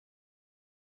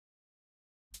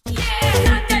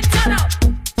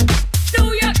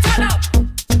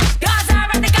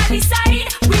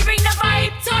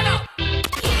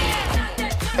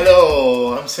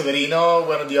Severino,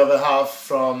 one of the other half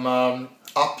from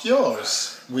Up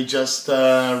Yours. We just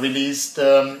released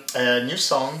a new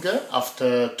song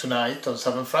after tonight on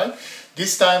 7th Friday.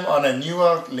 This time on a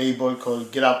newer label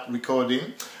called Get Up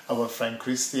Recording, our friend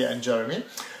Christy and Jeremy.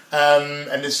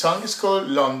 And the song is called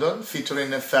London, featuring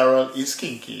Feral is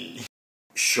Kinky.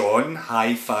 Sean,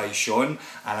 Hi-Fi Sean,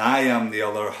 and I am the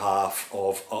other half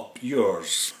of Up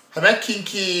Yours. I met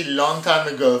Kinky a long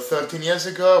time ago, 13 years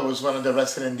ago. I was one of the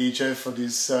resident DJs for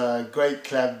this great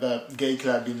club, gay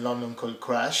club in London called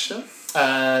Crash.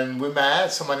 And we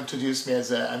met, someone introduced me as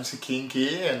MC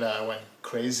Kinky, and I went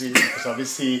crazy because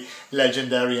obviously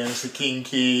legendary MC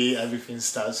Kinky, everything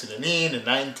starts in the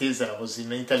 90s, and I was in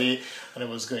Italy and I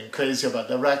was going crazy about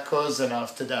the records, and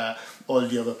after that all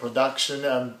the other production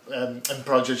and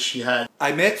projects she had.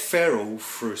 I met Feral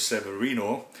through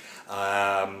Severino.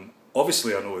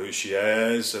 Obviously I know who she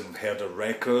is and heard her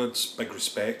records, big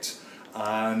respect,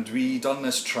 and we done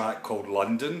this track called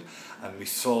London, and we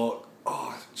thought,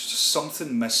 oh, it's just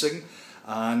something missing,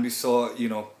 and we thought, you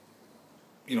know,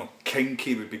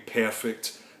 Kinky would be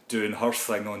perfect doing her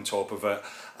thing on top of it.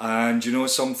 And you know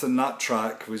something, that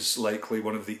track was likely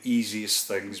one of the easiest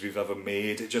things we've ever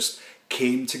made. It just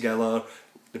came together.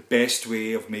 The best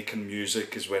way of making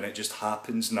music is when it just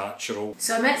happens natural.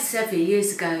 So I met Sevy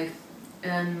years ago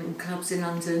in clubs in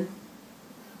London.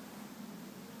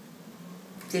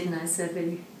 Didn't I,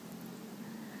 Sevy?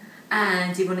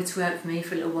 And he wanted to work for me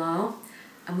for a little while,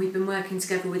 and we've been working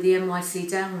together with the NYC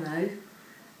Download,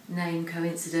 name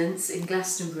coincidence, in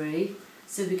Glastonbury,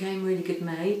 so we became really good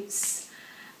mates,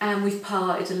 and we've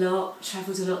partied a lot,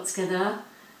 travelled a lot together,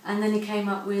 and then he came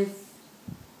up with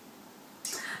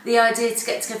the idea to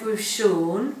get together with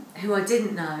Sean, who I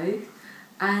didn't know,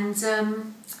 and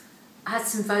I had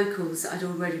some vocals that I'd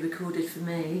already recorded for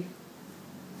me,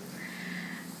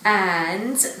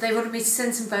 and they wanted me to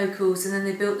send some vocals, and then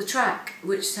they built the track,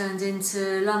 which turned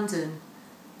into London.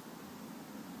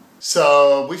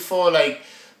 So we thought like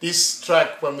this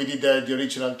track, when we did the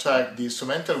original track, the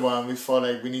instrumental one, we thought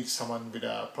like we need someone with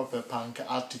a proper punk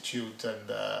attitude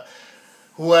and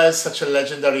who has such a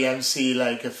legendary MC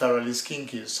like Feral is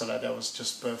Kinky, so like, that was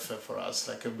just perfect for us,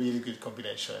 like a really good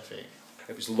combination, I think.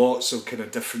 It was lots of kind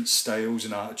of different styles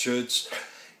and attitudes.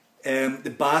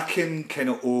 The backing kind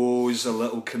of owes a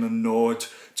little kind of nod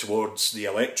towards the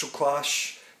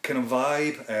Electroclash kind of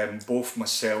vibe. Both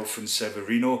myself and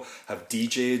Severino have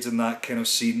DJ'd in that kind of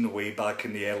scene way back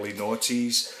in the early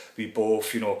noughties. We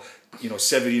both, you know,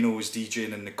 Severino was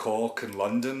DJing in the Cock in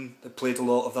London that played a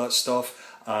lot of that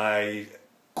stuff. I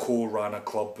co-ran a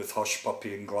club with Hush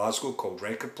Puppy in Glasgow called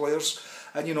Record Players,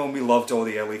 and you know, we loved all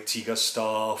the early Tiga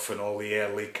stuff and all the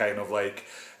early kind of like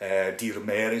Di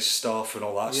Ramirez stuff and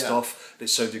all that stuff that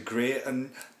sounded great.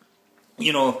 And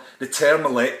you know, the term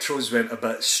electros went a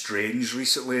bit strange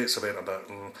recently. It's a bit,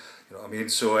 you know what I mean?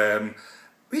 So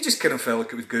we just kind of felt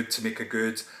like it was good to make a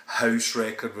good house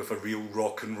record with a real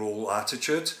rock and roll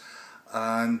attitude,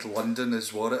 and London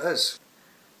is what it is.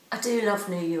 I do love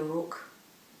New York,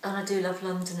 and I do love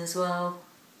London as well.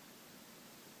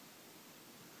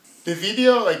 The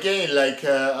video, again, like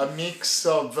a mix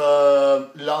of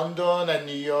London and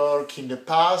New York in the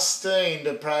past, in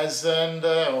the present,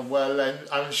 well, and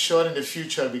I'm sure in the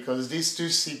future, because these two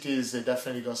cities, they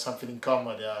definitely got something in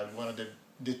common. They are one of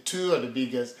the two are the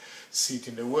biggest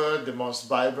city in the world, the most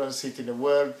vibrant city in the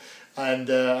world, and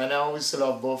I always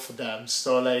love both of them.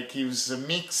 So like it was a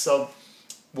mix of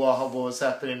what was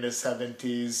happening in the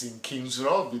 70s in Kings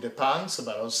Road with the punks,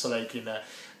 but also like in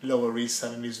Lower East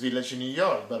Side in this village in New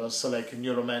York, but also like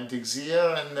New Romantics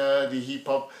here and the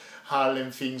hip-hop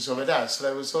Harlem things over there. So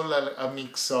there was all a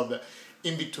mix of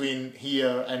in between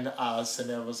here and us, and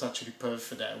it was actually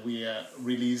perfect that we are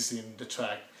releasing the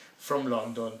track from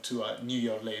London to a New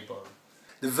York label.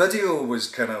 The video was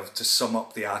kind of to sum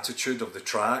up the attitude of the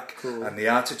track. Cool. And the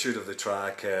attitude of the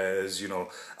track is, you know,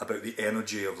 about the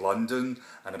energy of London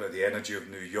and about the energy of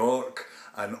New York,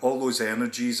 and all those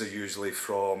energies are usually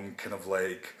from kind of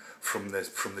like from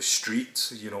the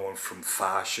street, you know, and from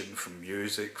fashion, from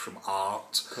music, from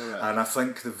art. Correct. And I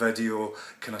think the video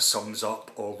kind of sums up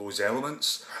all those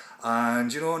elements.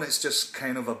 And you know, and it's just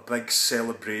kind of a big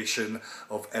celebration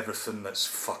of everything that's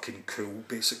fucking cool,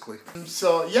 basically.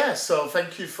 So yeah, so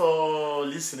thank you for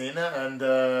listening, and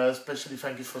especially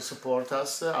thank you for support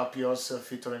us, Up Yours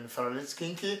featuring Feral is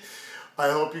Kinky. I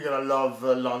hope you're gonna love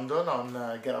London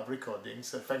on Get Up Recordings.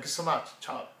 So thank you so much.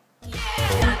 Ciao.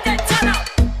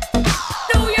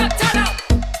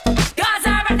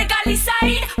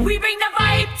 We bring the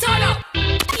vibe, turn up.